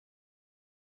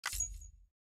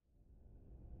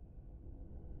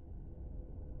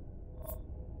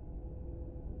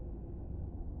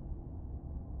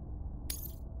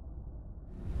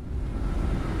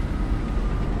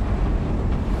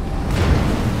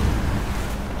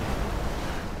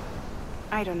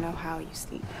I don't know how you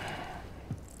sleep.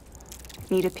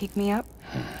 Need to pick me up?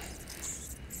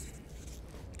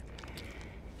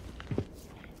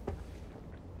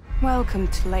 Welcome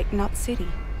to Lake Knot City.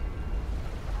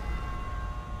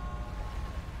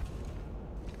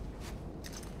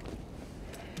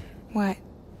 What?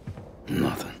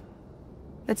 Nothing.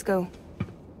 Let's go.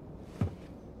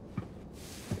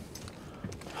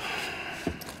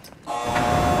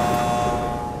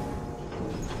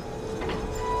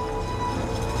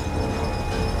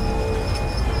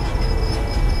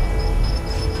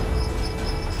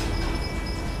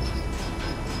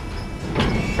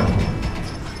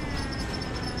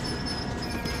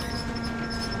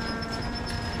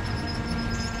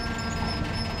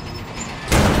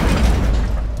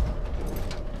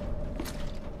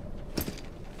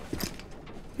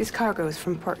 This cargo is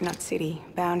from Port Knot City,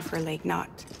 bound for Lake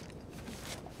Knot.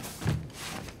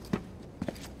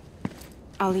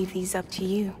 I'll leave these up to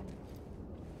you.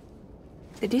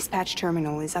 The dispatch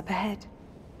terminal is up ahead.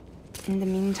 In the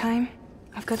meantime,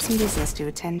 I've got some business to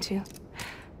attend to.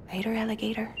 Later,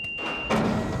 alligator.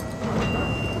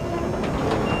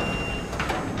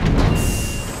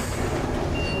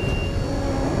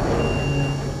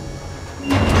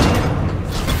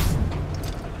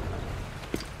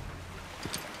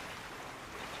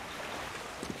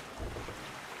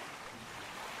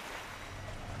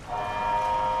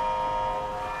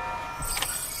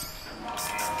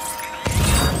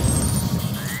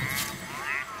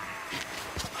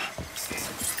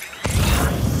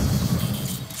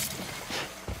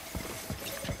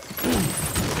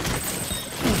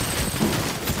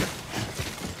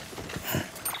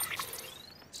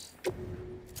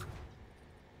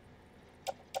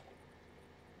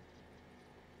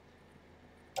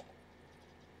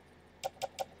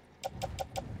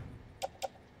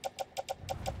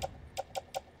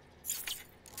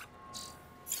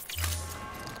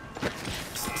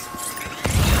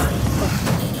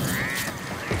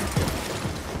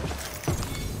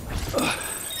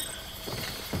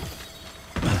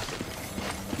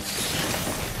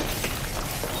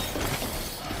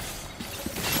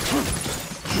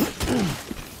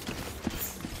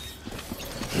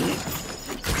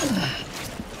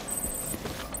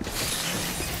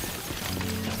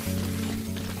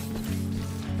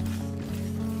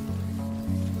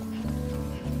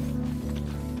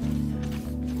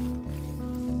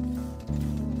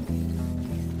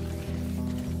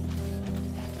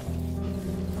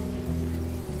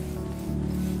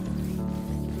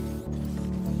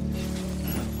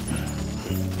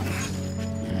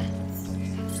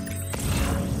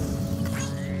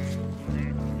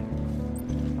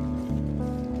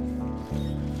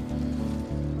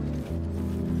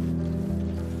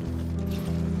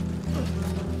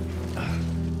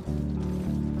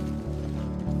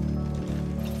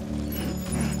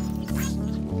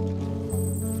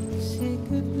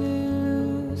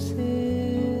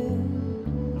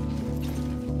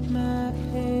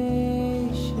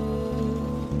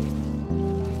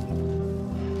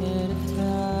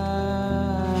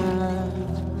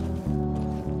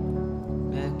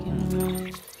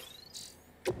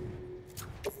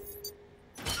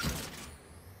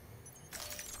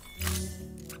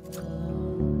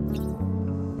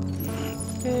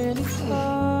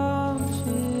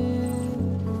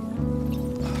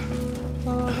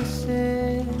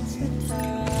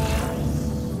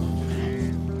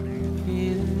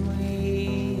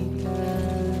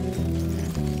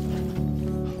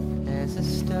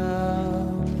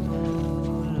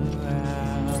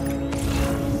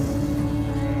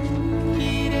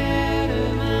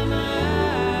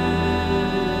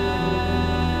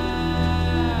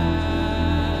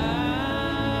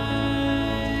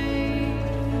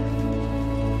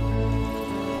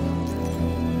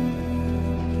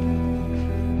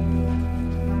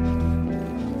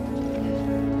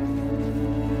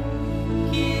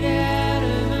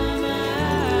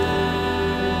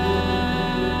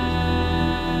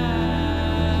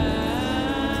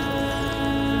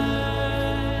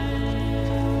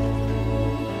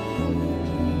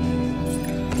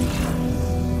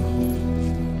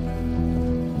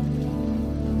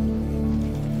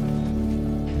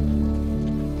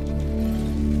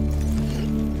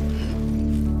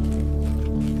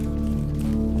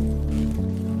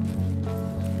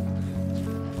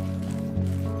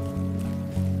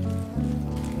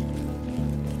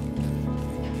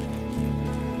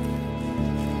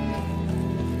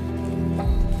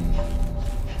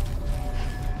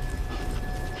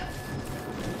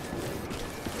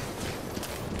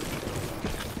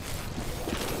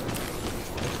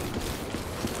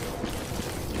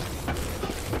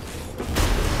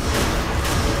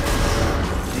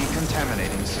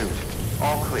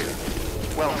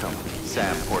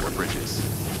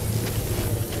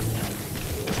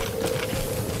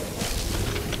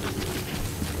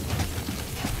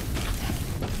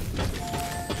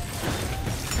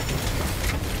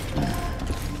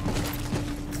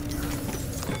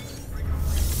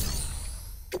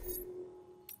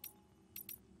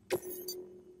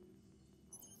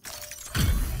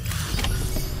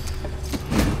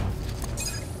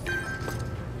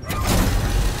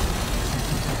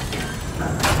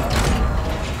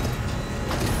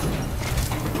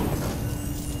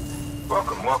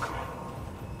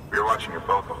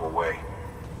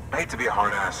 to be a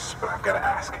hard ass, but I've got to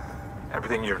ask.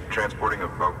 Everything you're transporting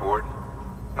above board?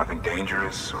 Nothing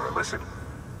dangerous or illicit?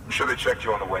 I'm sure they checked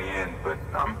you on the way in, but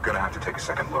I'm gonna have to take a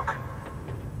second look.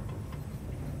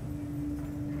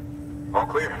 All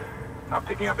clear. Not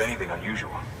picking up anything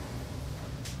unusual.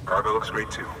 Cargo looks great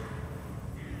too.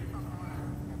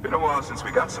 Been a while since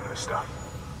we got some of this stuff.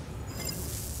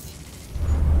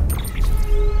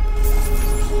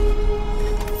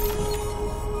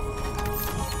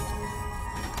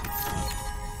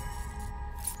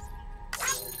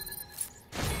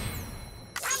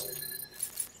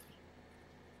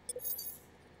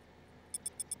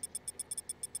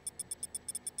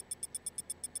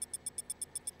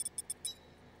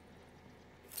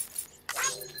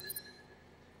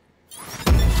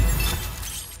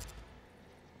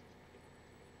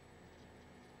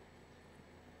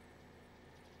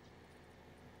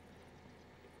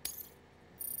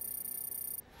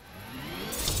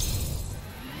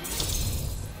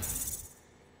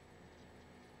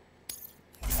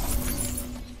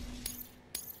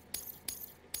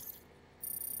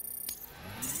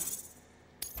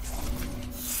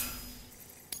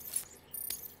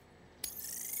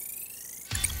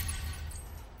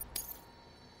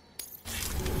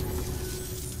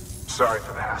 Sorry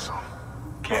for the hassle.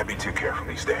 Can't be too careful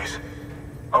these days.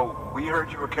 Oh, we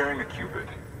heard you were carrying a Cupid.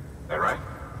 That right?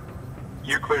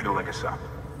 You're cleared to link us up.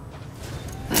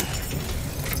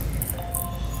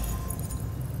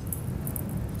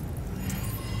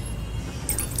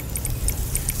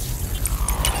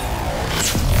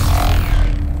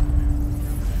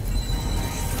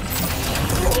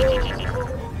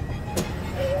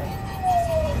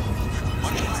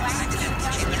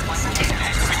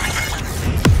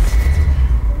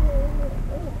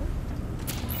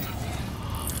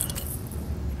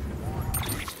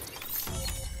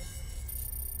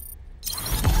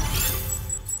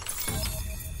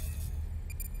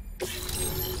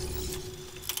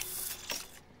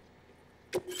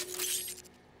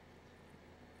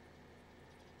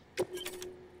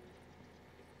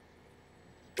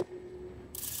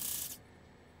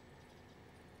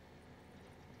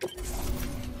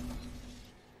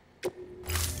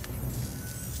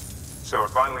 So we're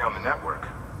finally on the network.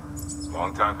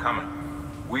 Long time coming.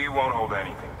 We won't hold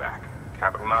anything back.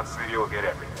 Capital Knot City will get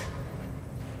everything.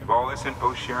 If all this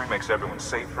info sharing makes everyone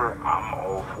safer, I'm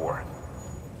all for it.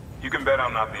 You can bet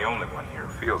I'm not the only one here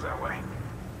who feels that way.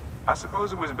 I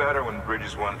suppose it was better when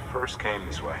Bridges 1 first came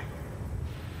this way.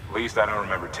 At least I don't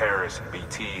remember terrorists and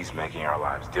BTs making our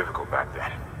lives difficult back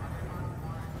then.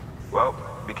 Well,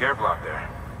 be careful out there.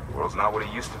 The world's not what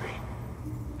it used to be.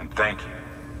 And thank you.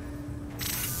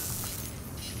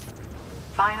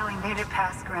 Finally made it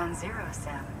past Ground Zero,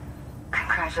 Sam.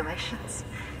 Congratulations.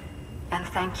 And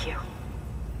thank you.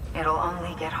 It'll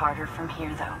only get harder from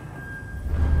here, though.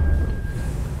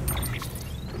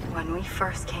 When we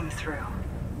first came through,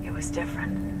 it was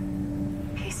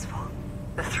different. Peaceful.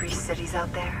 The 3 cities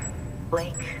out there,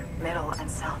 Lake, Middle, and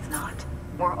South Knot,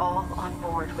 were all on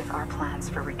board with our plans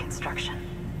for reconstruction.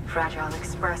 Fragile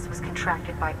Express was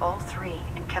contracted by all 3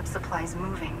 and kept supplies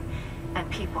moving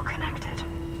and people connected.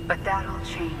 But that all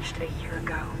changed a year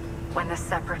ago, when the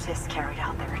Separatists carried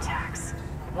out their attacks.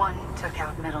 One took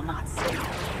out Middle Knot City.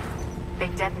 They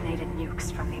detonated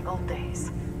nukes from the old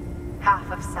days. Half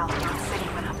of South Knot City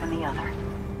went up in the other.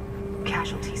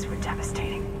 Casualties were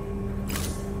devastating.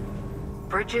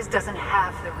 Bridges doesn't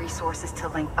have the resources to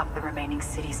link up the remaining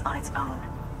cities on its own.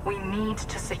 We need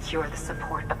to secure the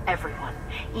support of everyone,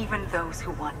 even those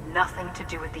who want nothing to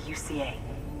do with the UCA.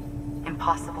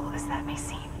 Impossible as that may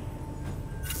seem.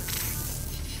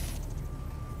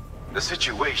 The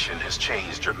situation has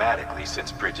changed dramatically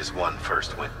since Bridges 1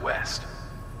 first went west.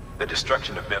 The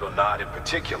destruction of Middle Knot in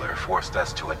particular forced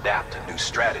us to adapt a new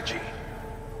strategy.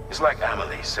 It's like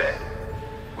Amelie said,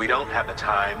 we don't have the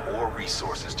time or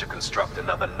resources to construct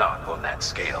another knot on that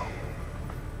scale.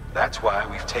 That's why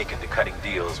we've taken to cutting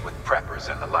deals with preppers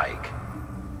and the like.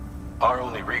 Our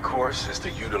only recourse is to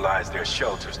utilize their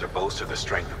shelters to bolster the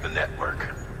strength of the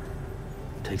network.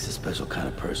 It takes a special kind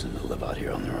of person to live out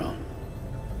here on their own.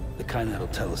 The kind that'll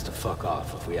tell us to fuck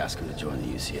off if we ask them to join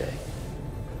the UCA.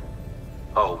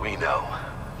 Oh, we know.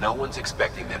 No one's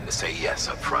expecting them to say yes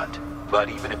up front. But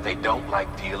even if they don't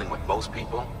like dealing with most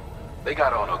people, they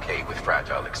got on okay with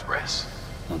Fragile Express.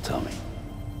 Don't tell me.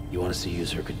 You want us to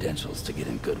use her credentials to get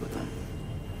in good with them?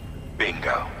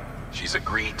 Bingo. She's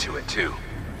agreed to it too.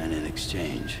 And in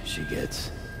exchange, she gets...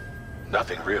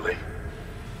 Nothing really.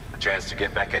 A chance to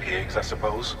get back at Higgs, I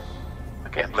suppose. I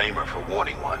can't blame her for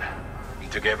wanting one. He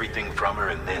took everything from her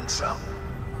and then some.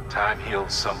 Time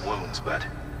heals some wounds, but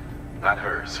not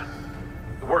hers.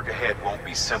 The work ahead won't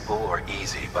be simple or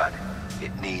easy, but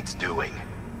It needs doing.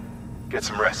 Get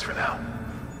some rest for now.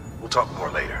 We'll talk more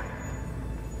later.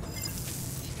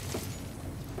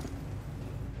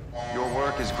 Your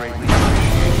work is greatly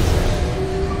appreciated.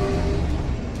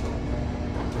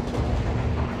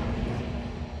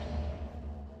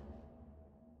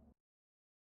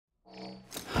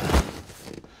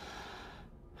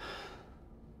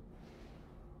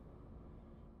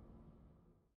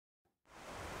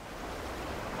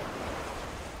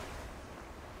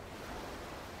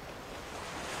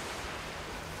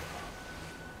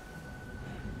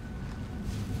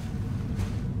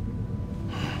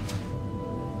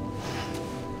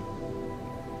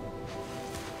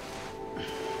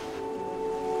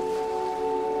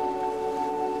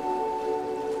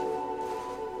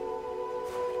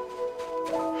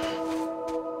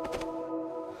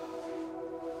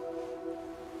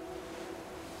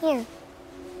 Here.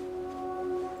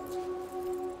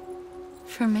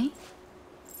 For me?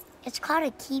 It's called a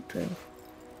key proof.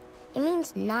 It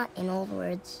means knot in old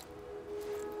words.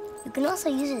 You can also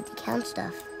use it to count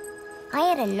stuff.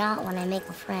 I add a knot when I make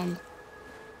a friend.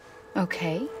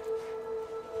 Okay.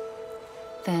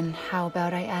 Then how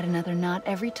about I add another knot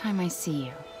every time I see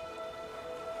you?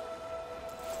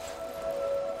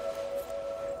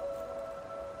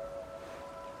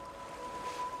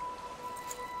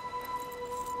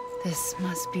 This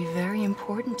must be very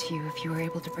important to you if you were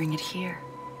able to bring it here.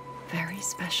 Very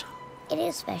special. It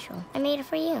is special. I made it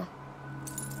for you.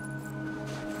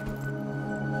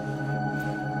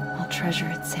 I'll treasure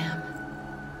it, Sam.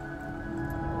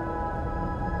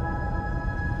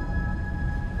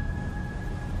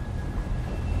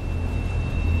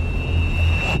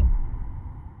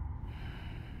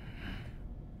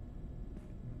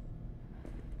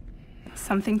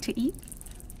 Something to eat?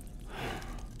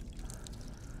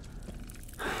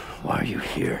 Why are you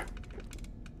here?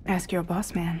 Ask your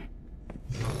boss man.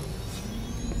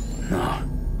 No.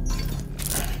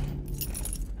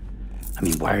 I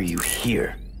mean, why are you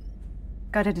here?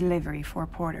 Got a delivery for a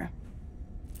porter.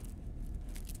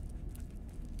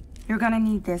 You're gonna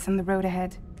need this on the road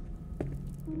ahead.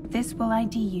 This will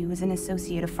ID you as an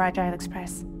associate of Fragile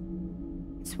Express.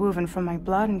 It's woven from my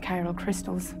blood and chiral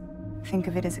crystals. Think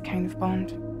of it as a kind of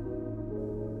bond.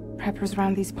 Preppers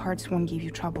around these parts won't give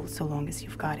you trouble so long as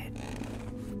you've got it.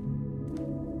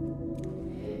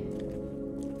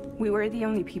 We were the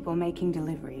only people making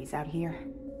deliveries out here.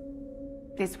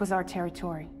 This was our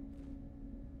territory.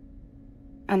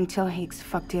 Until Higgs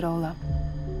fucked it all up.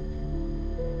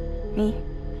 Me,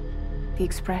 the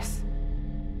Express,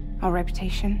 our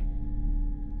reputation,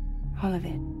 all of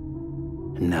it.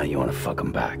 And now you want to fuck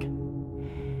them back.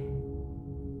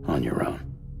 On your own.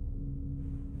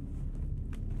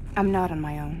 I'm not on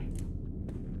my own.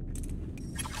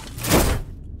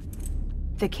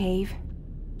 The cave,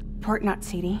 Port Knot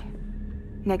City,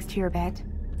 next to your bed.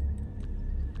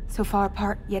 So far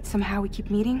apart, yet somehow we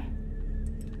keep meeting.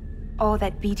 All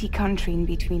that BT country in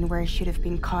between where I should have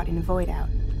been caught in a void out.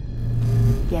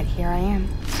 Yet here I am.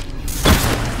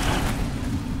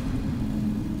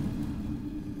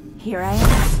 Here I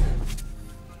am.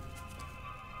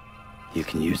 You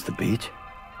can use the beach?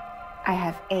 I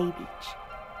have a beach.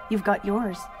 You've got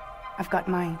yours. I've got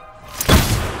mine.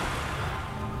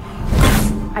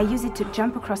 I use it to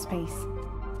jump across space.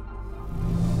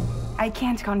 I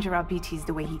can't conjure up BTs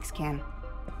the way Higgs can,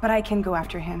 but I can go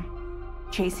after him,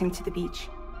 chase him to the beach.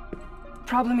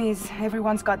 Problem is,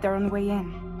 everyone's got their own way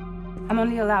in. I'm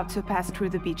only allowed to pass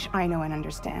through the beach I know and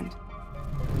understand.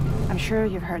 I'm sure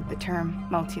you've heard the term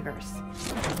multiverse.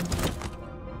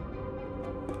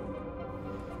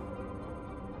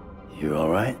 You all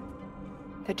right?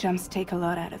 The jumps take a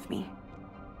lot out of me.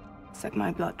 Suck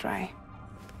my blood dry.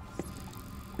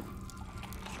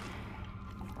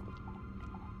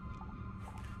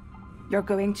 You're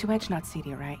going to Knot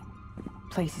City, right?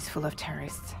 Place is full of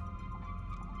terrorists.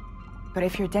 But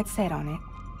if you're dead set on it,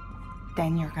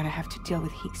 then you're gonna have to deal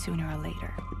with Higgs sooner or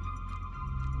later.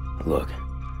 Look,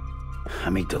 I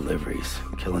make deliveries,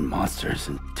 killing monsters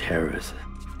and terrorists.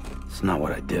 It's not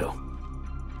what I do.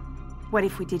 What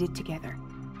if we did it together?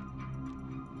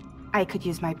 I could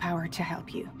use my power to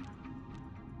help you.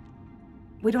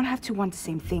 We don't have to want the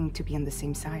same thing to be on the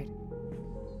same side.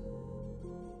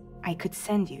 I could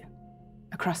send you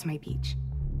across my beach.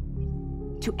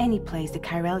 To any place the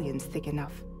Chiralian's thick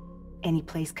enough. Any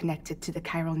place connected to the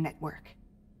chiral network.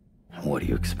 What do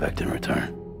you expect in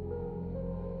return?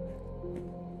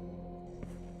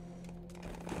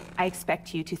 I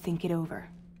expect you to think it over.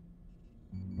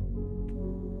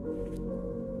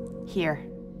 Here.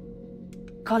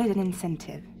 Call it an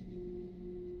incentive.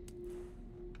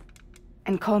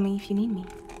 And call me if you need me.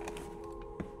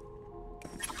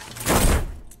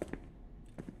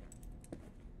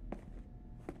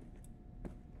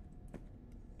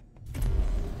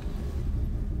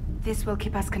 This will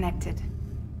keep us connected.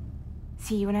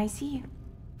 See you when I see you.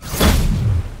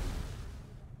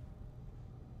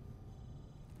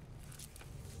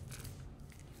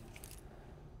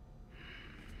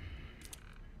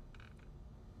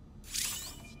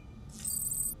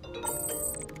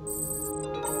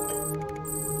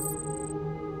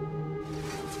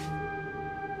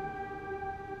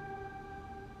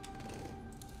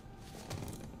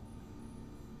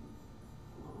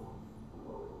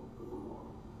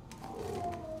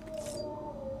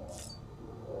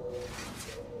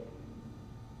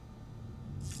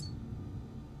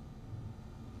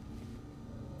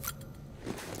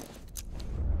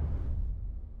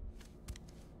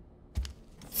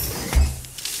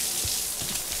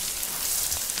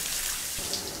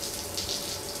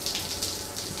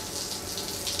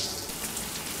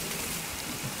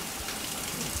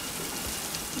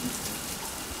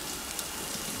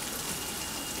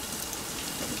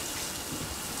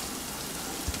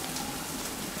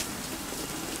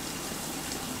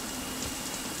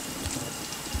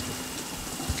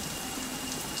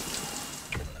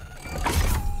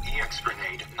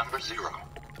 Grenade number 0.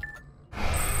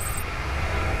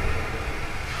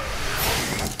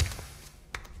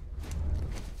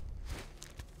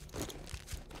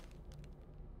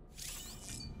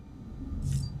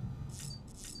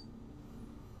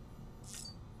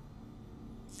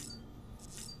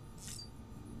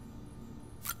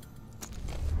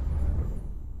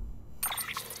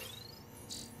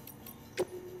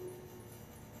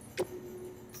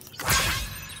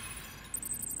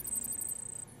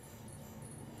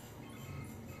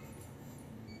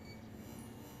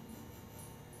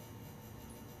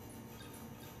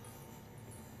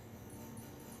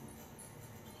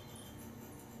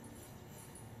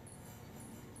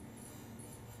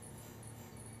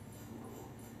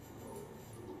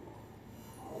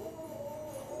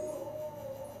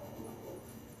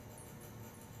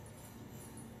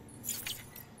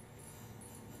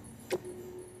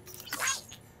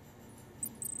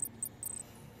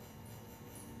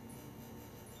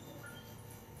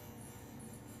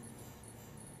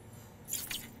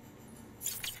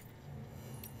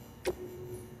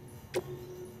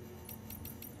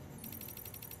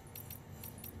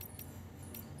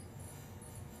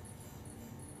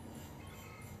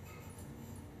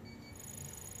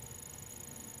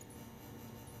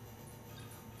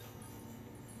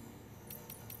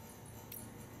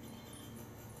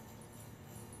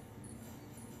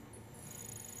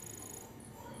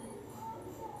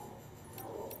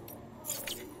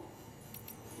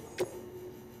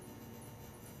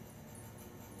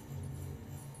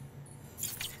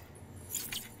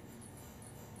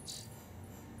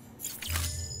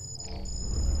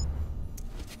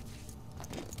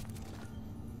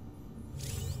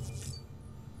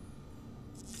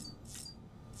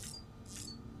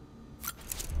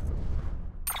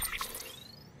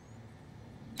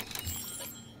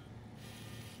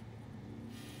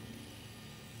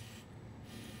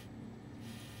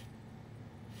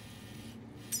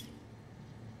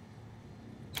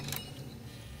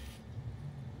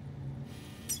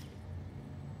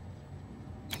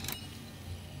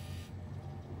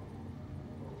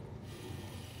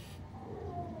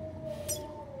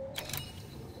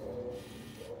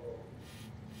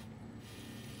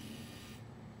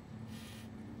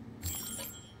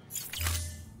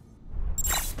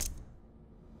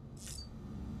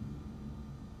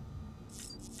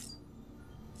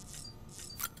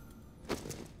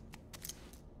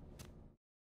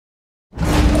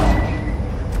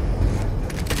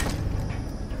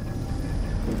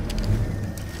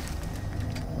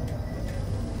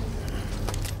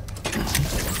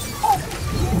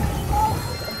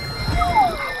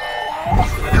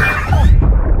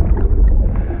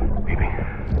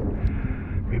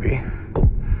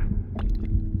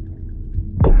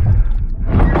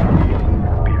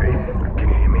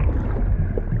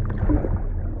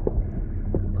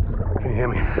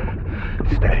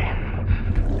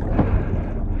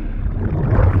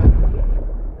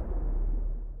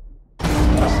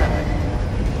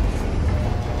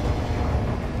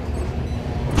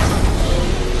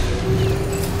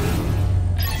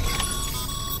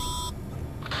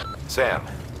 Sam,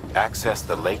 access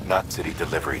the Lake Knot City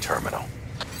delivery terminal.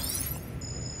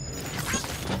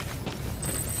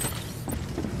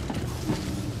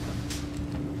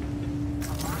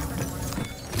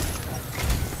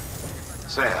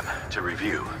 Sam, to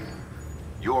review.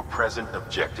 Your present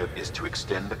objective is to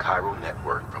extend the Chiral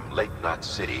network from Lake Knot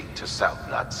City to South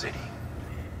Knot City.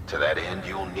 To that end,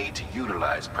 you'll need to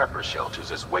utilize prepper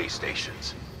shelters as way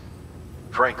stations.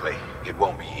 Frankly, it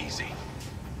won't be easy.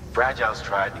 Fragile's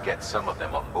tried to get some of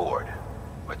them on board,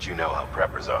 but you know how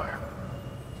preppers are.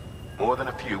 More than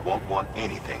a few won't want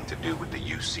anything to do with the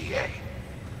UCA.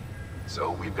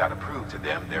 So we've got to prove to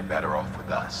them they're better off with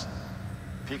us.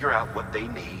 Figure out what they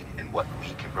need and what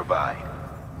we can provide,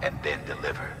 and then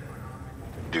deliver.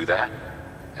 Do that,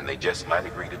 and they just might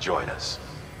agree to join us.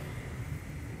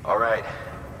 All right,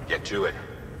 get to it.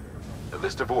 The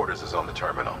list of orders is on the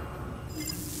terminal.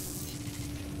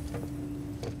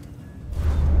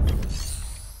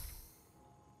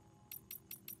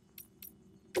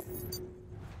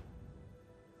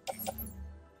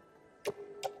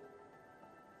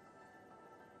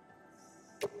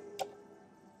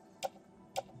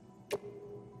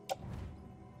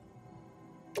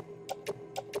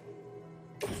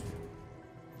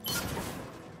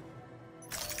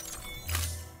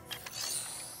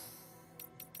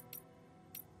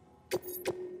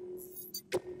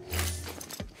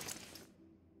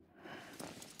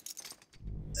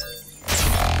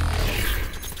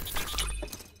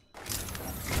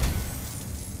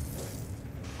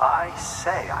 I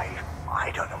say,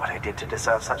 I don't know what I did to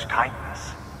deserve such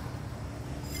kindness.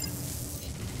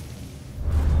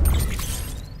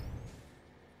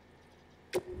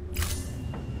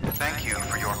 Thank you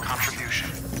for your contribution.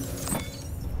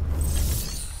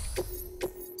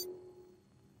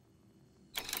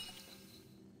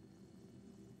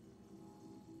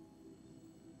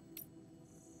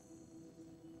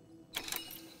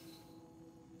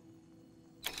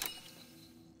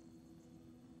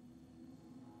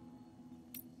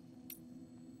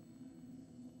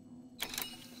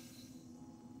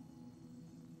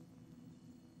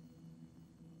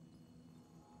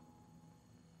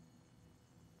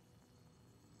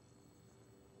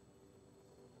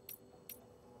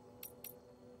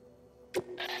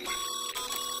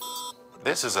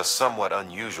 This is a somewhat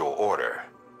unusual order.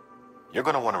 You're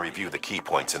going to want to review the key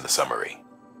points in the summary.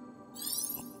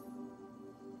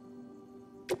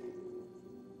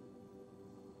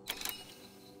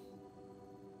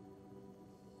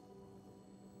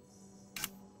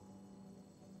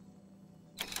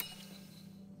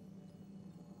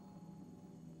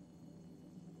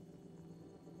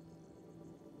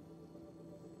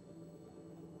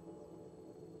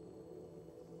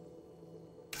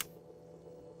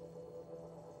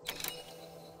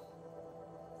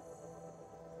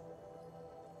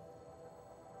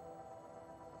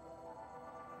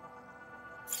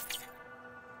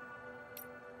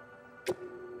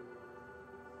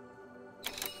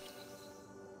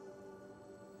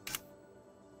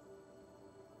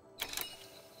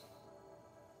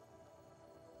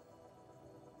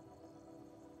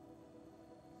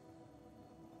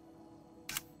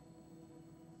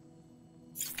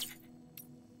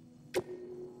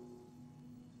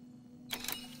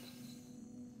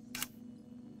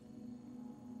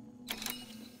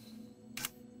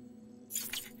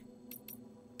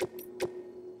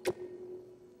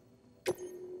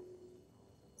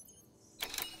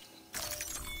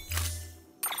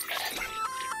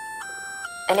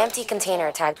 An empty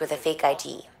container tagged with a fake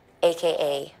ID,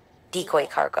 aka decoy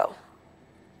cargo.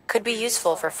 Could be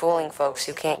useful for fooling folks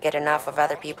who can't get enough of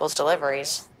other people's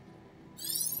deliveries.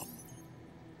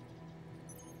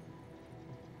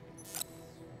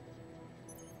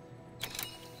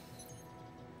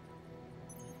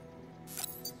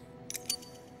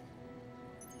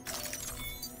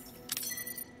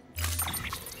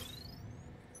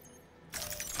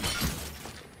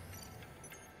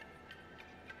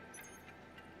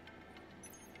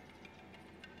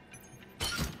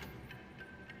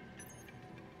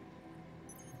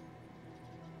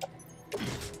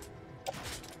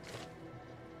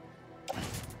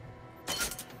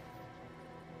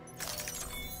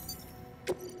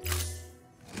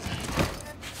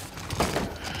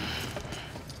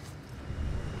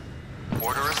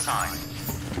 Order assigned.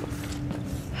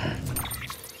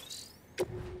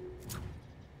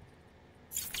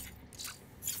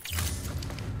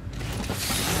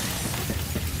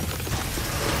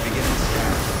 Beginning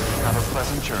scan. Have a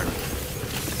pleasant journey.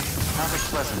 Have a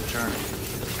pleasant journey.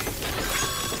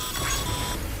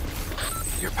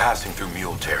 You're passing through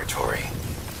mule territory.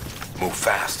 Move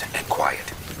fast and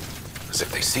quiet. As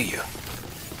if they see you.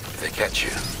 If they catch you.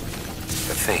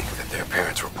 To think that their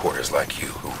parents reporters like you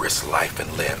who risk life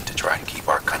and limb to try and keep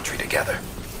our country together.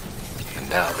 And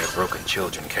now their broken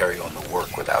children carry on the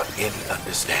work without any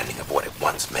understanding of what it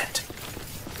once meant.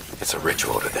 It's a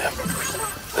ritual to them.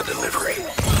 The delivery.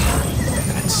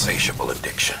 An insatiable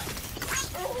addiction.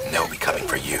 And they'll be coming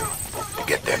for you to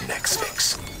get their next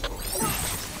fix.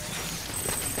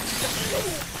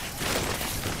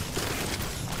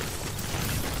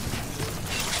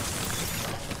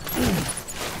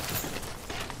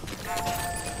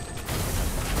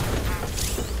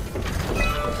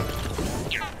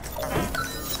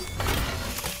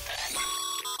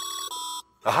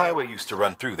 highway used to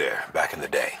run through there back in the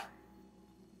day.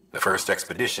 The first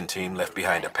expedition team left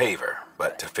behind a paver,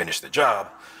 but to finish the job,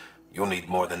 you'll need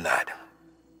more than that.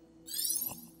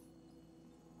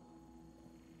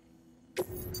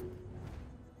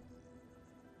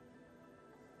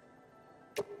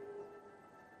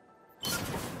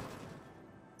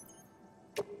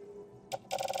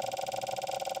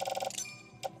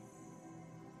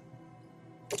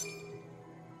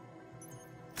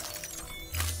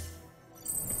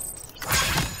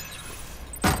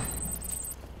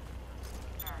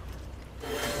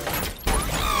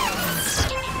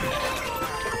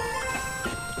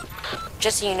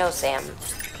 Just so you know, Sam,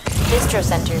 distro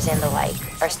centers and the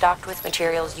like are stocked with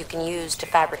materials you can use to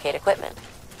fabricate equipment.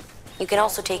 You can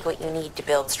also take what you need to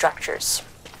build structures.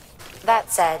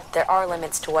 That said, there are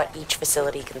limits to what each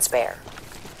facility can spare.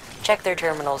 Check their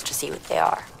terminals to see what they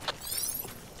are.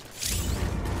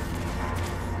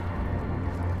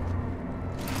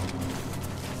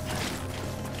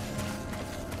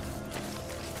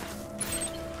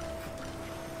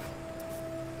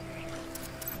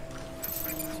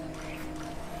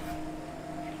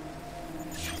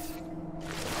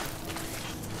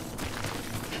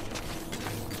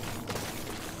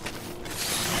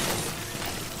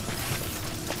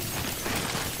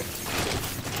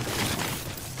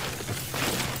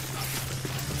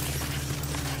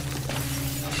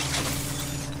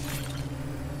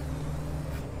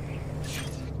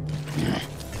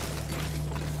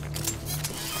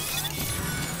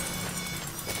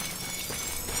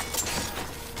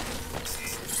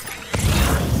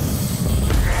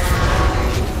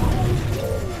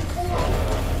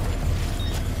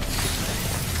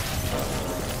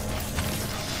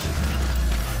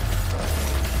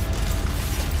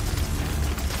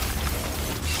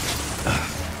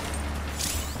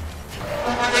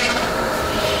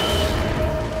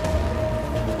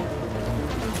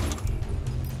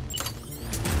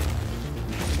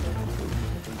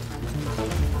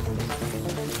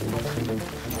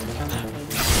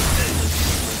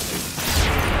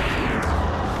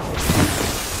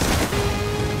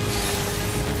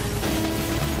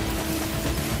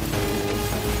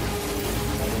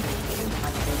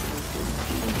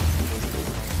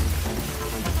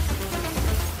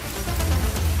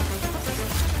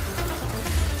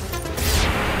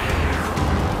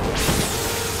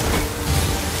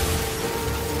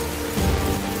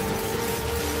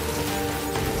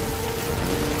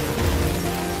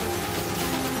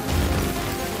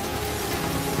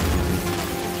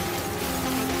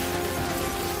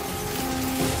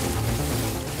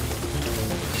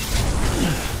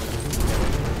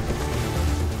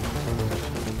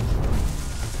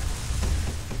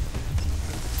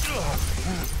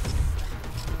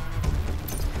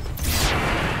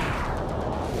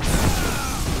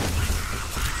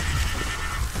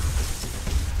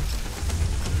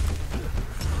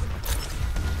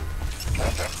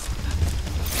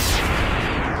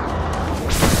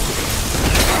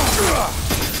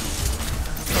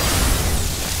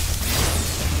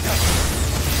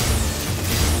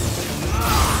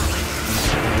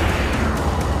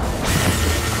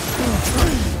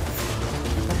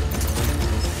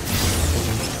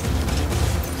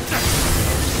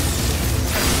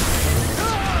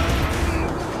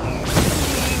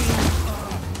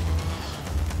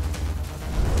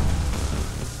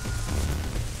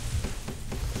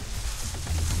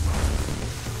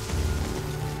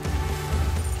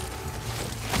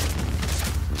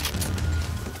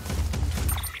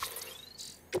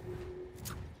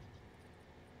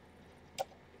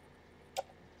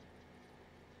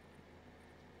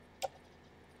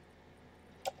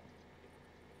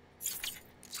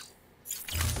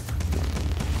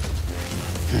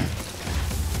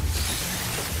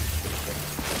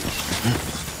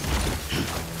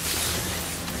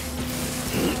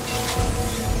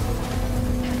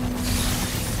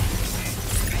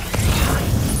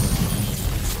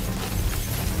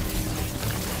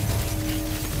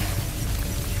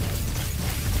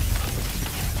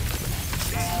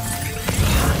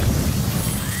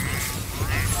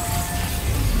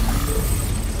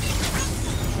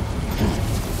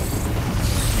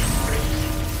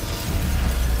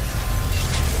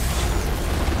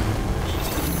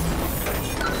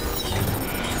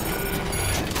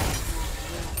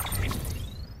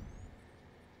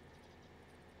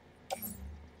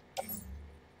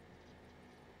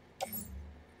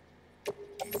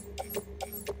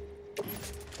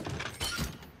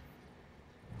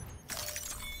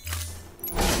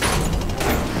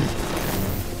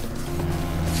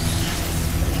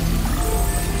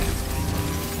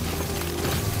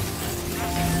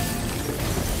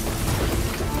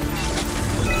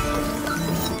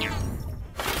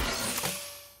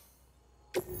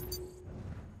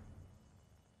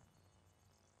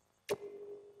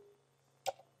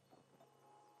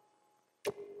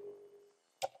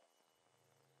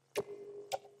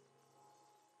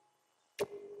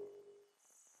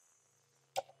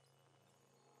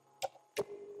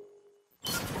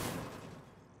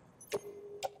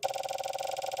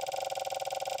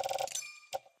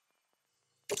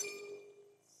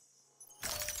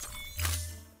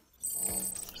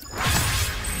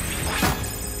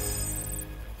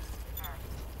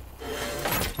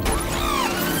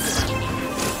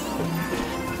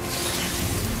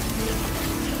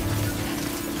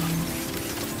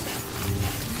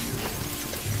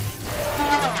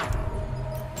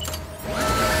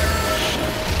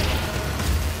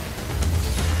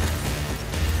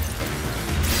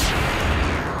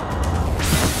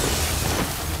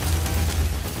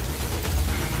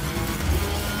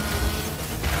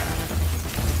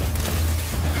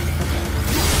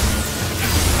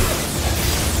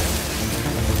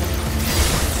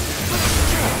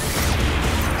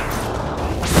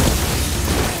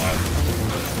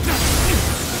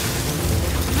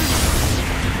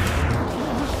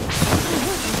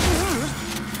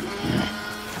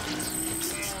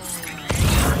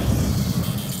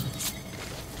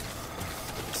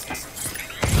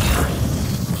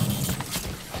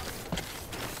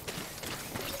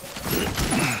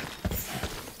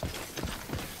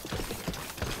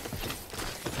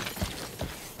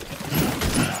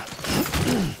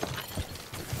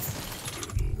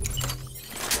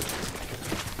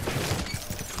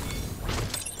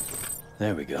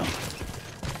 There we go.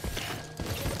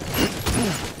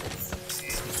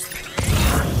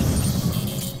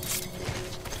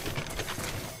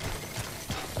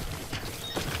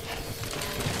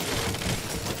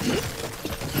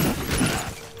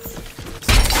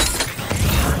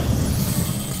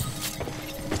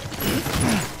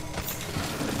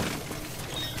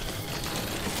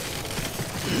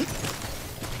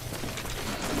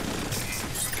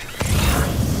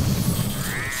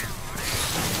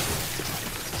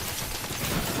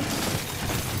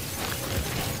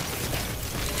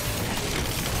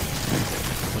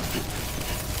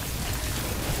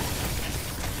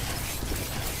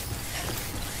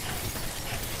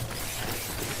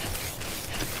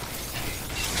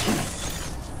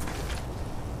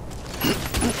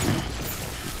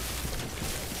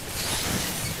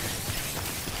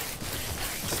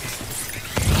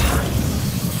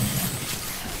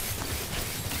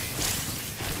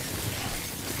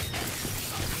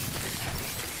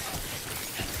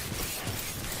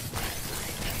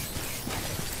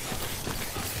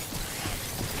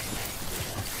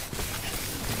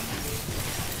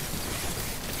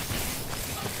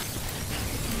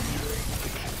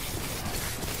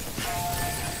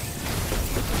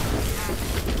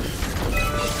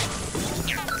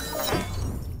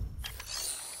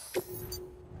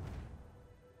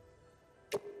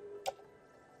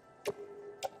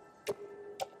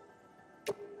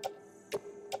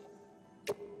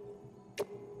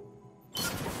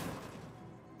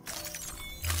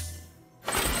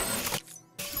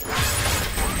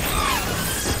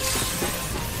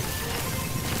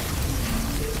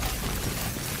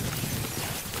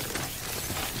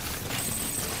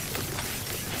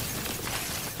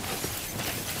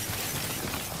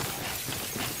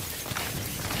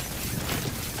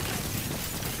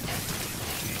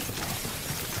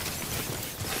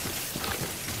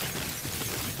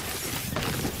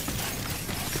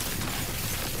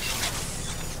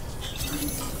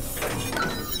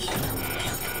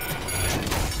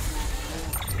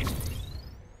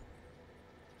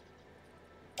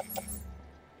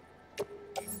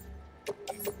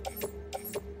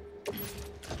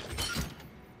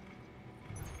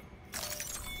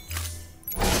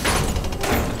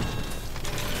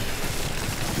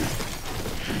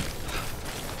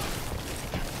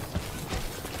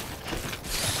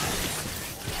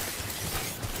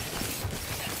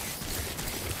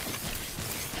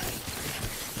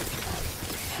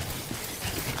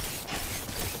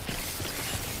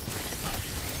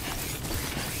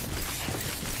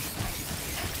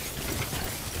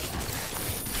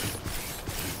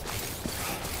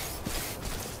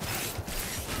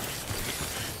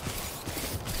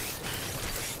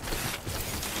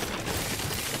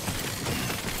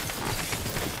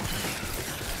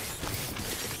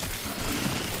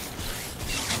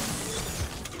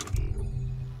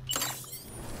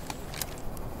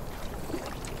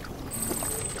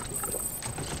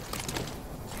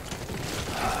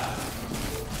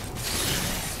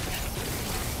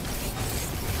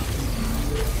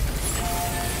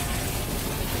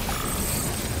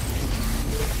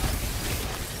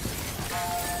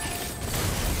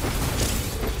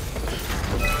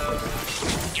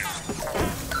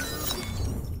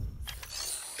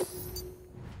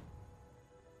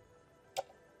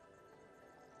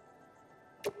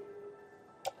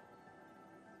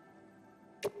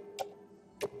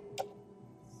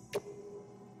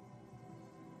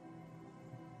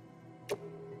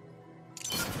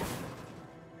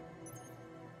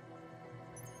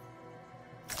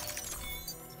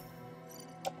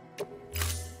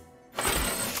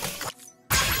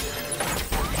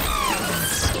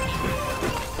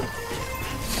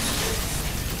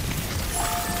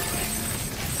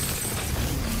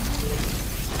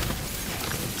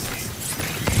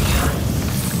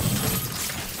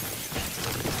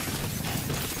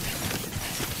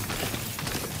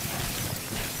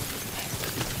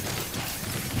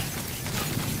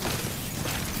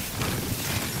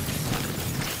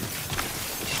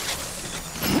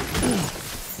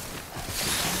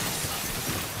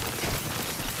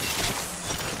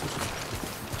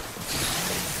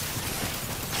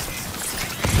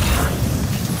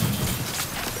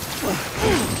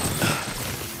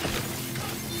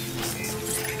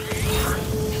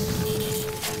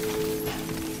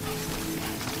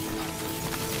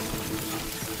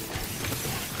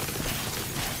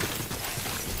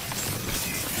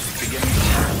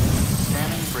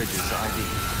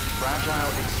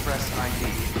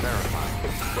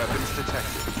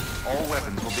 All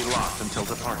weapons will be locked until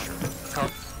departure.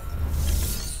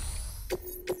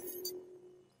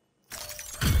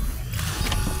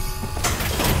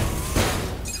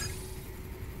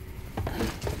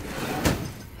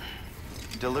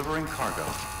 Delivering cargo.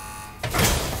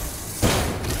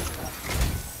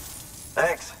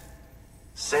 Thanks.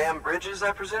 Sam Bridges,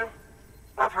 I presume?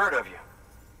 I've heard of you.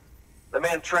 The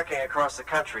man trekking across the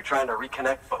country trying to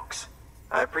reconnect folks.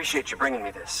 I appreciate you bringing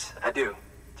me this. I do.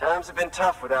 Times have been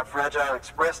tough without Fragile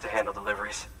Express to handle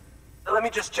deliveries. Let me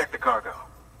just check the cargo.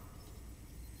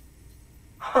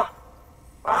 Huh.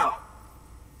 Wow.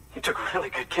 You took really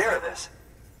good care of this.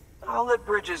 I'll let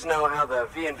Bridges know how the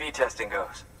V&V testing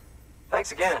goes.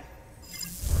 Thanks again.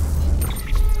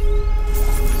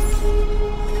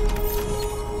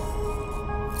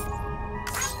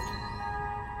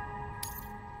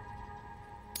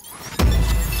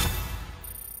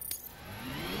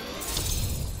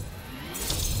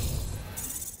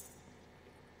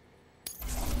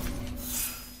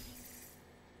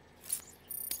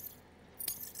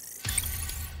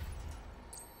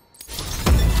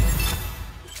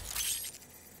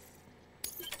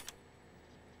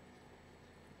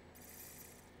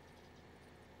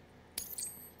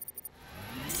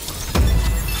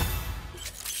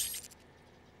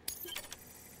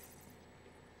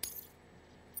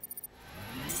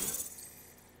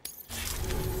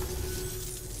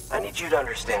 I need you to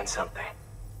understand something.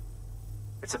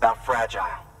 It's about Fragile.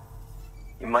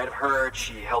 You might have heard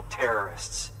she helped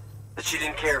terrorists, that she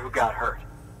didn't care who got hurt.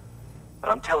 But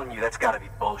I'm telling you, that's gotta be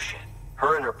bullshit.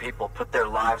 Her and her people put their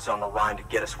lives on the line to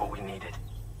get us what we needed.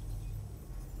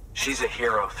 She's a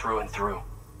hero through and through.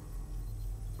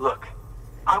 Look,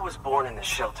 I was born in this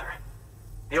shelter.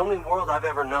 The only world I've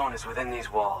ever known is within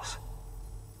these walls.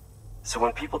 So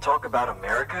when people talk about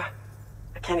America,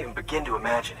 I can't even begin to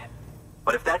imagine it.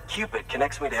 But if that Cupid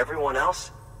connects me to everyone else,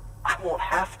 I won't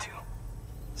have to.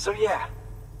 So yeah,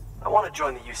 I want to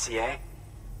join the UCA.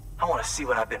 I want to see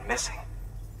what I've been missing.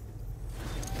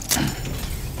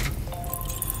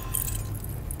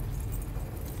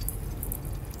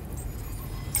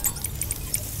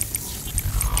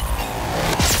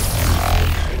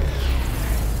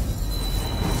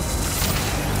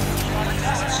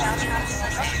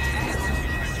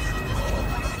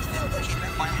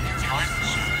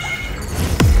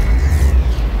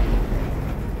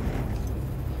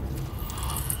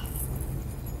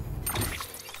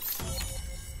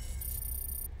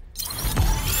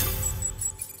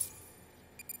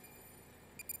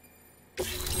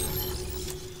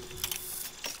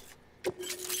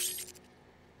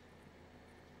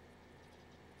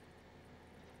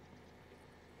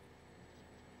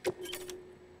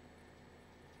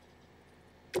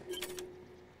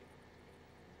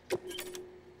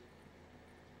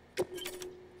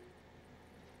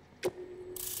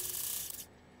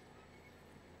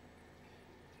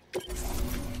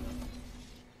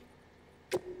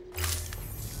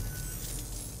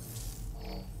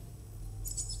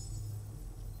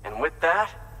 And with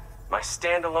that, my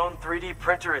standalone 3D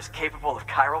printer is capable of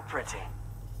chiral printing.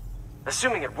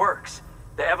 Assuming it works,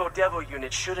 the Evo Devo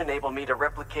unit should enable me to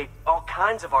replicate all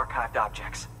kinds of archived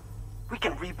objects. We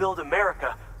can rebuild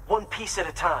America one piece at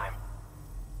a time.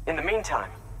 In the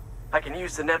meantime, I can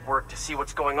use the network to see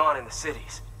what's going on in the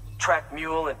cities, track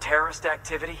mule and terrorist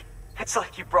activity. It's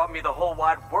like you brought me the whole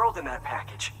wide world in that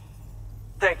package.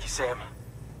 Thank you, Sam.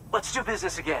 Let's do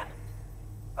business again.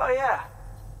 Oh yeah.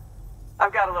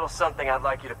 I've got a little something I'd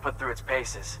like you to put through its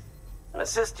paces. An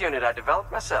assist unit I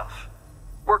developed myself.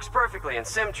 Works perfectly in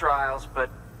sim trials,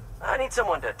 but I need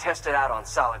someone to test it out on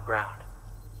solid ground.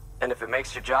 And if it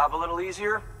makes your job a little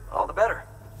easier, all the better.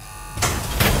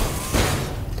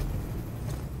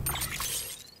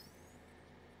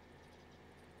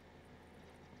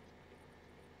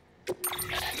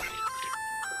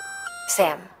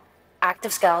 Sam,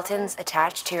 active skeletons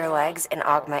attach to your legs and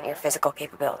augment your physical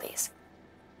capabilities.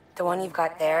 The one you've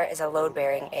got there is a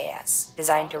load-bearing AS,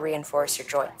 designed to reinforce your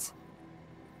joints.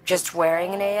 Just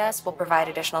wearing an AS will provide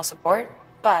additional support,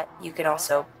 but you can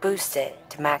also boost it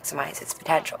to maximize its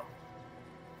potential.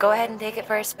 Go ahead and take it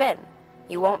for a spin.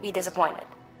 You won't be disappointed.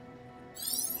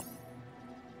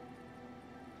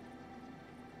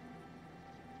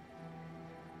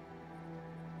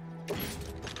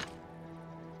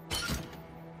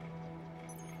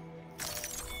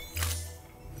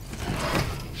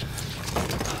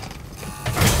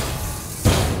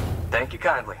 Thank you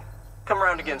kindly. Come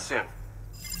around again soon.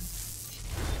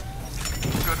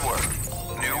 Good work.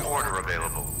 New order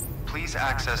available. Please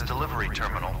access delivery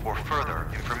terminal for further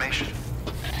information.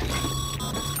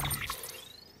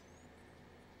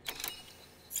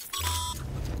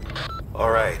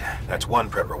 All right, that That's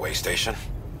one prepper way station.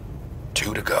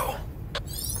 2 to go.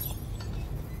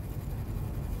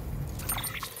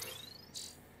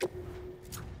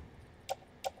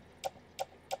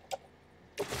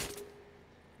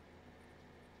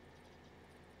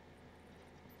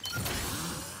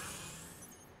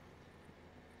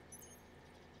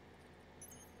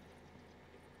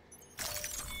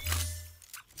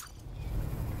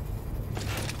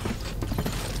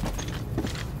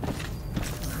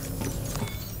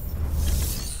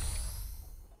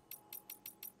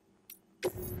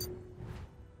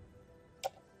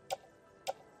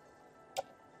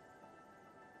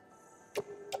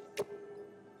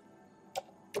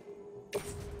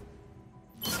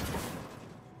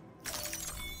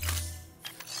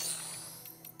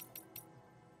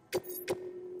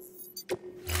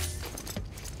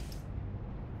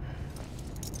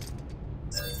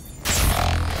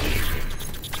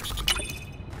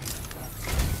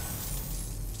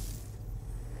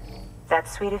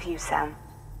 That's sweet of you, Sam.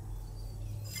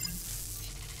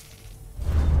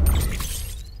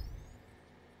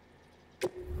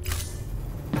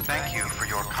 Thank you for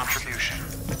your contribution.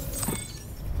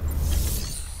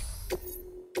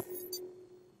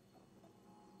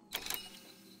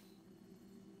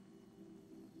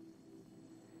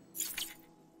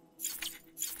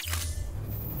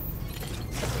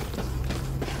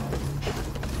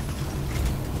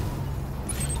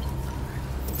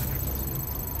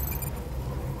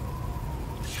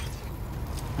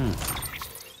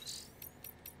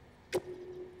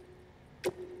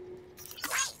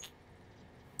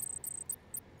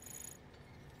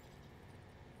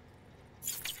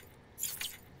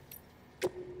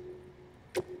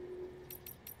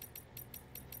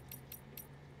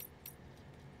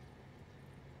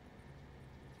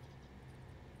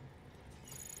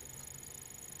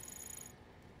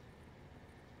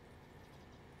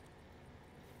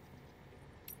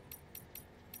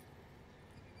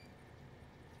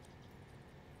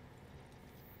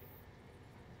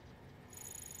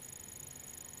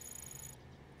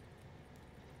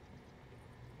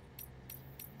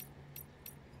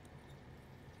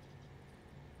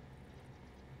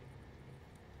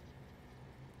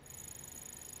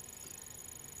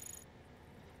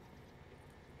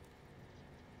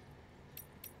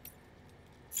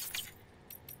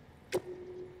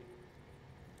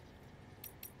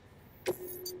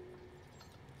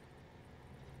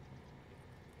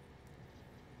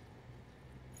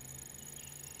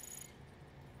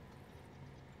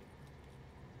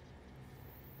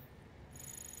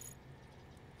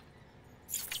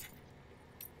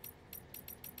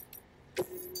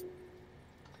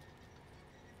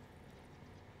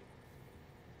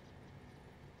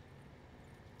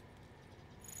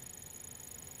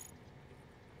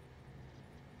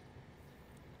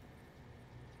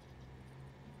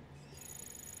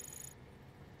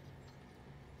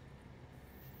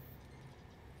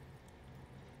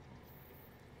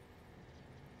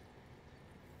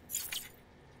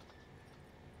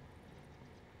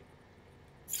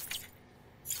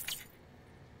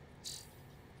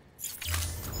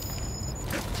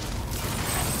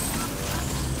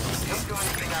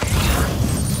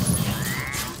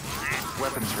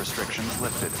 Weapons restrictions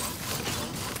lifted.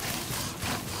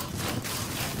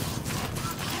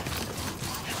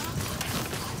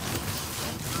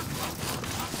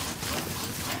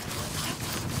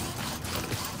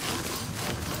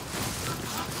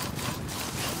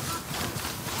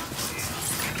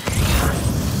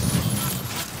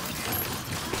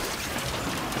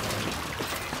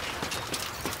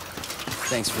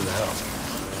 Thanks for the help.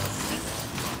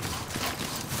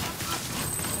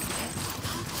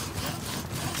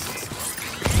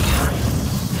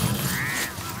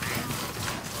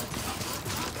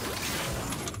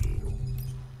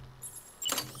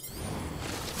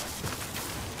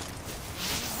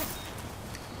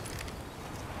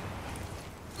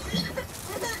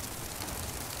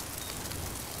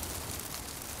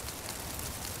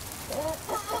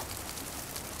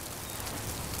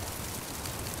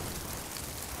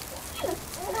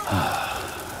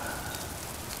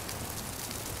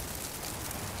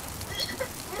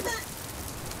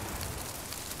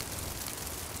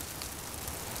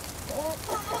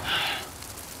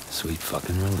 Sweet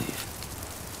fucking relief.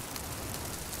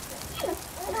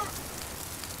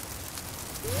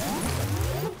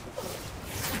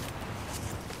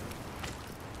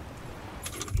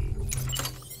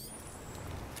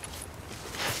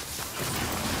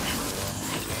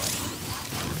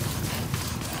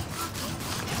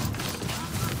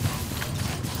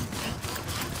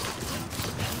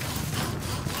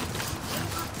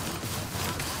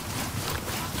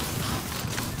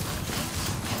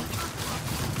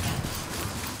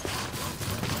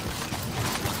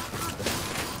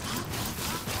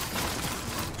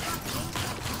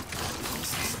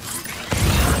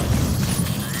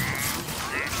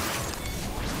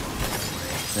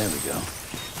 There we go.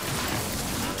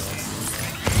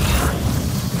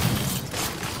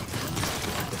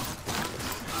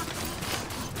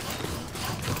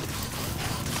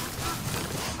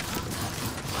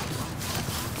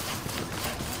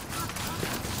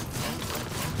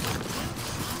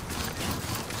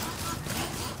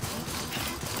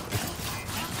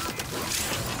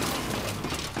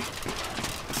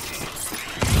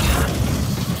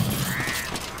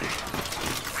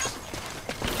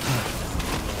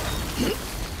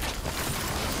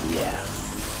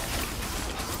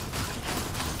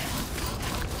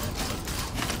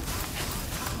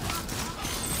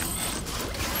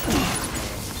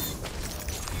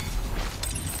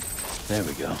 There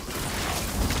we go.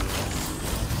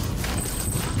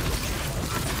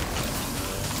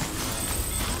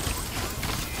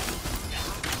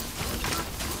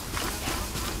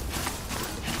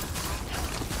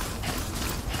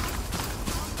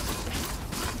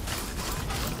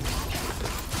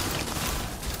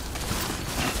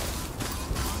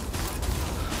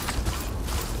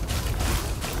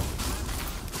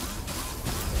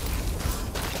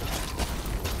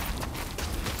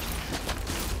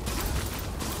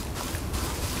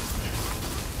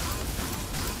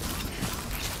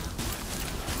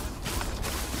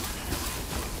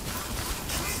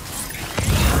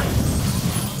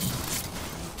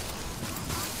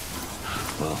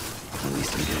 Well, at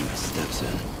least I'm getting my steps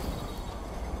in.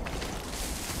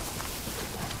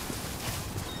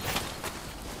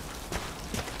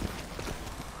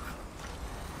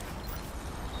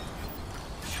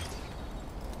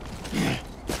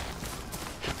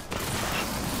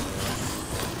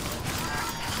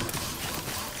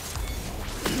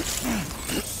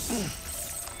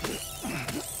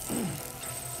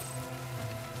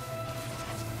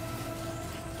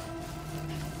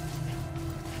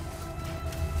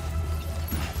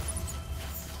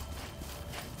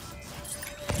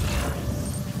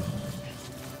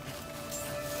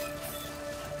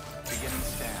 Beginning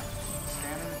scan.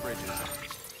 Scanning bridges.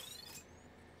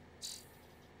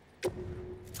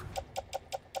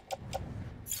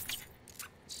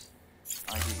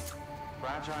 ID.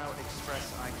 Fragile Express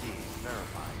ID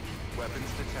verified.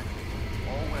 Weapons detected.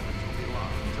 All weapons will be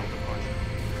locked until departure.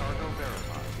 Cargo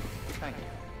verified. Thank you.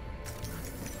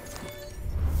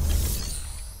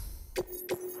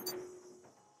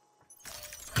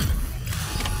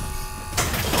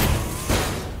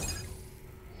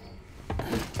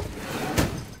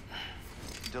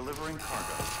 Delivering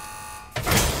cargo.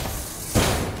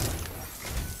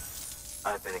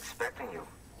 I've been expecting you.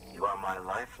 You are my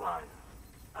lifeline.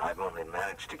 I've only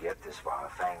managed to get this far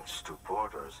thanks to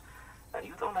porters, and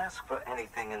you don't ask for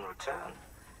anything in return.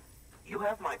 You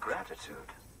have my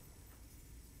gratitude.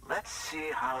 Let's see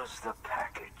how's the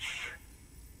package.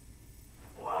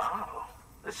 Wow,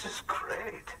 this is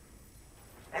great.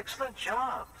 Excellent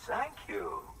job, thank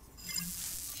you.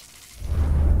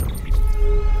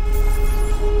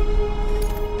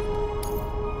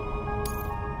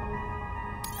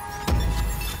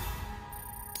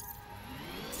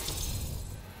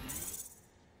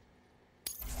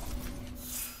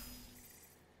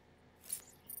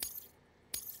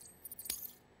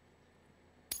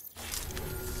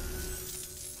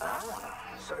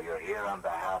 So you're here on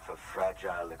behalf of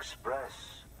Fragile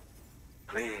Express.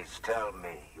 Please tell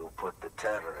me you put the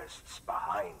terrorists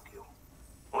behind you.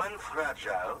 When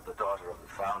Fragile, the daughter of the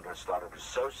founder, started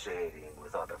associating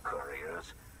with other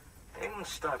couriers, things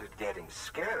started getting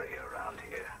scary around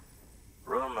here.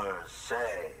 Rumors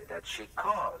say that she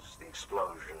caused the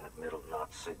explosion at Middle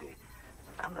Knot City,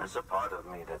 and there's a part of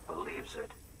me that believes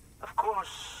it. Of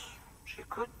course, she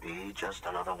could be just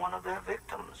another one of their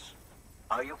victims.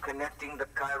 Are you connecting the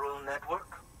chiral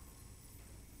network?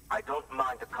 I don't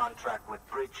mind a contract with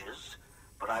Bridges,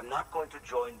 but I'm not going to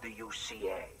join the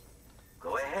UCA.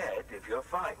 Go ahead if you're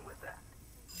fine with that.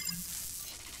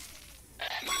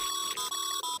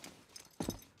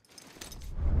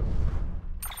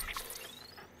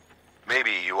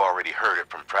 Maybe you already heard it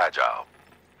from Fragile,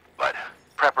 but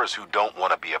preppers who don't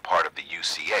want to be a part of the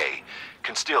UCA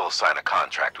can still sign a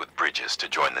contract with Bridges to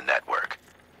join the network.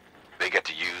 They get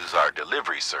to use our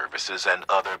delivery services and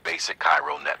other basic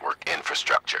chiral network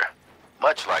infrastructure,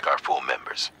 much like our full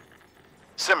members.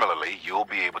 Similarly, you'll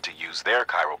be able to use their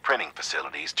chiral printing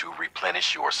facilities to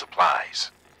replenish your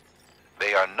supplies.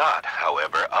 They are not,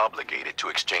 however, obligated to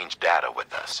exchange data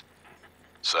with us.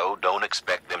 So don't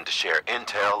expect them to share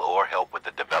intel or help with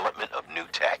the development of new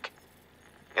tech.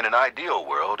 In an ideal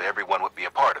world, everyone would be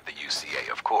a part of the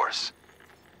UCA, of course.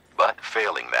 But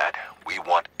failing that, we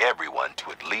want everyone to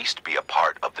at least be a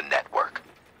part of the network.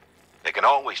 They can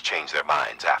always change their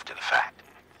minds after the fact.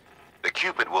 The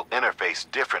Cupid will interface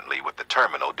differently with the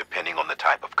terminal depending on the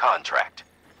type of contract.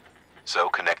 So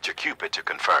connect your Cupid to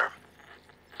confirm.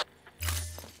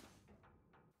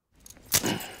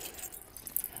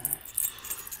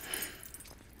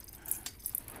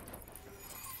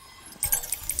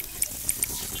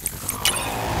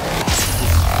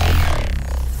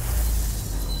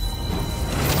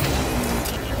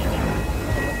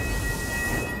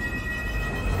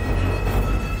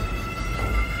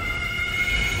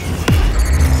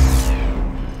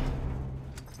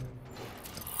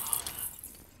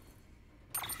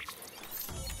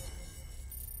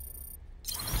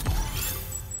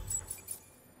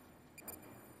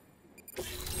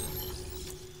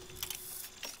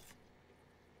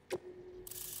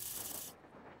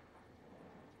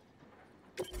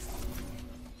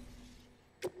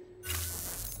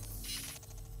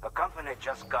 The company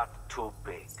just got too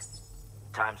big.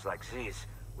 Times like these,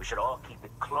 we should all keep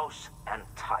it close and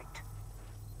tight.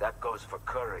 That goes for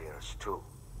couriers, too.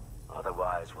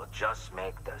 Otherwise, we'll just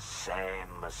make the same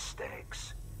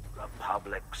mistakes.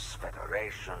 Republics,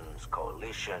 federations,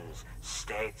 coalitions,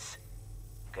 states,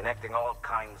 connecting all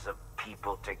kinds of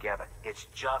people together. It's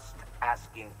just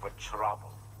asking for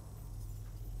trouble.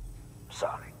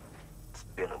 Sorry. It's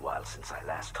been a while since I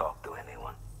last talked to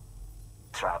anyone.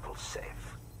 Travel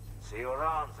safe. See you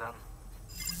around, then.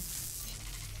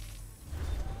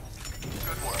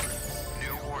 Good work.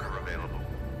 New order available.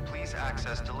 Please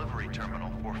access delivery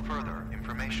terminal for further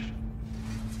information.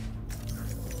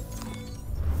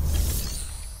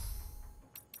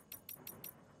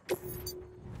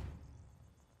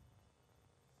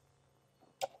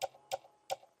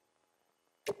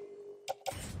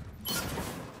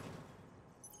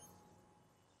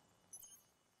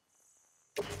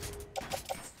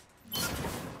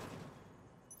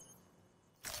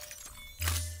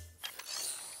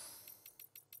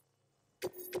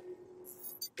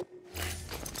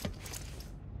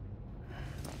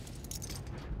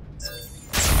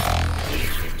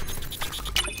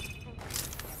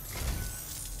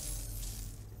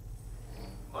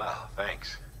 Wow,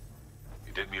 thanks.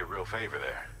 You did me a real favor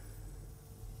there.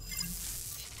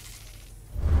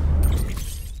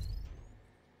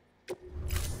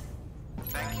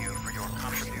 Thank you for your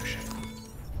contribution.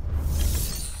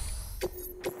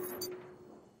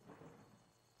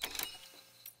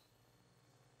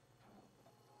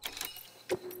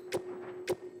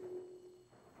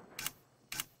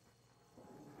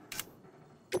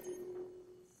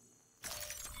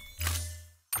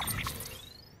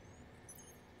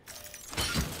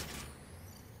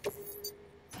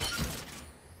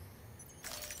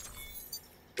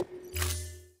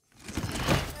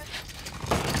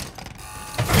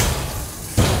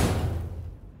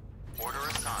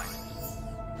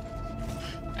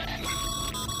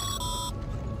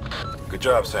 Good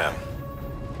job, Sam.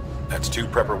 That's 2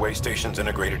 prepper way stations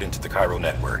integrated into the Cairo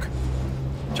network.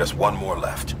 Just 1 more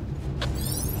left.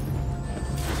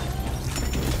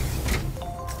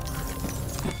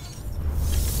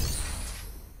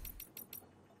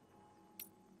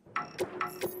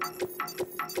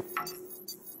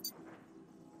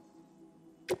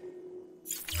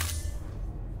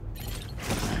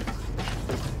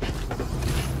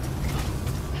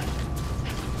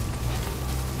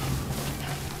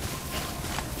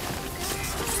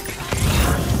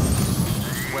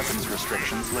 Weapons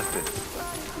restrictions lifted.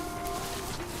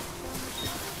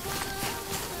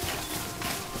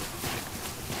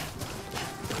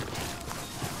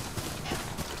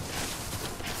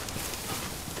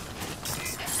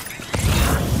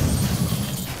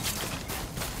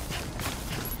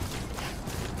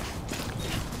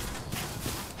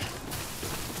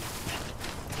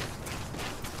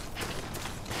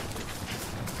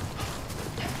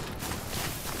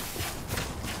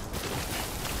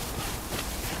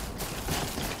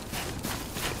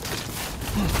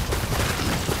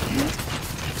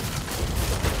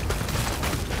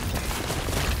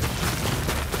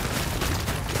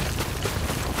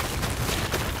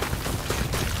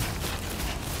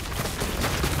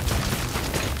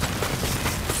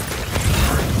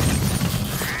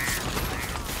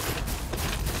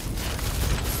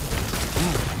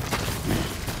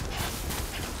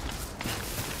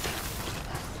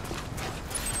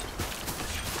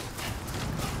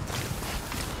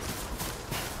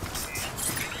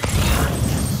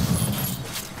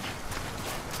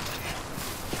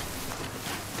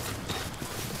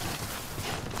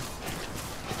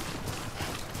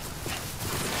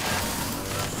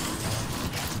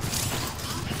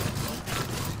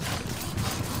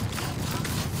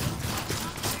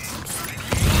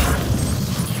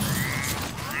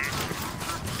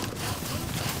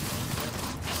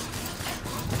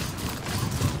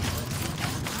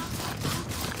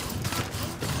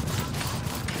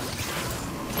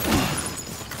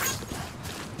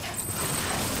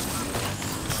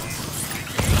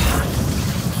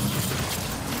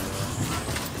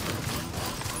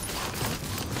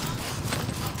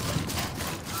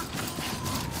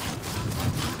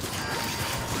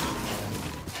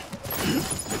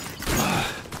 This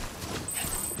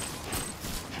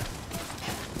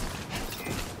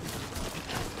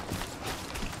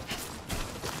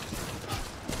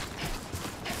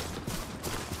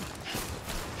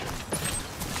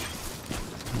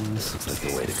looks like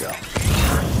the way to go.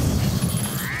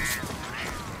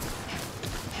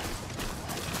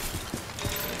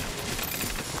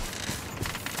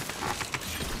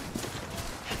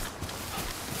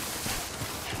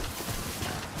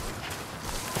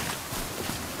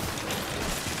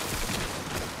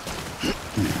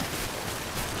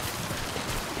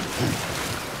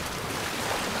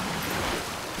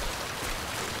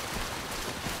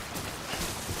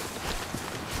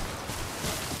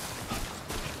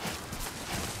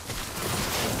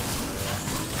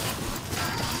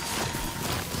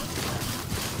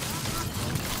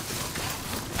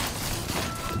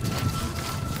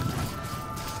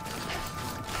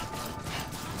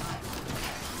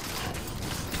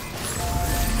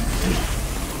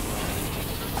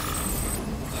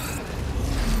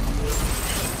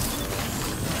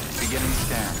 Beginning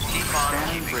scan.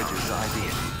 Scanning bridges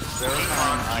ID.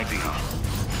 Verifying ID.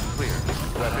 Clear.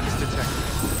 Weapons detected.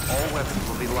 All weapons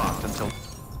will be locked until...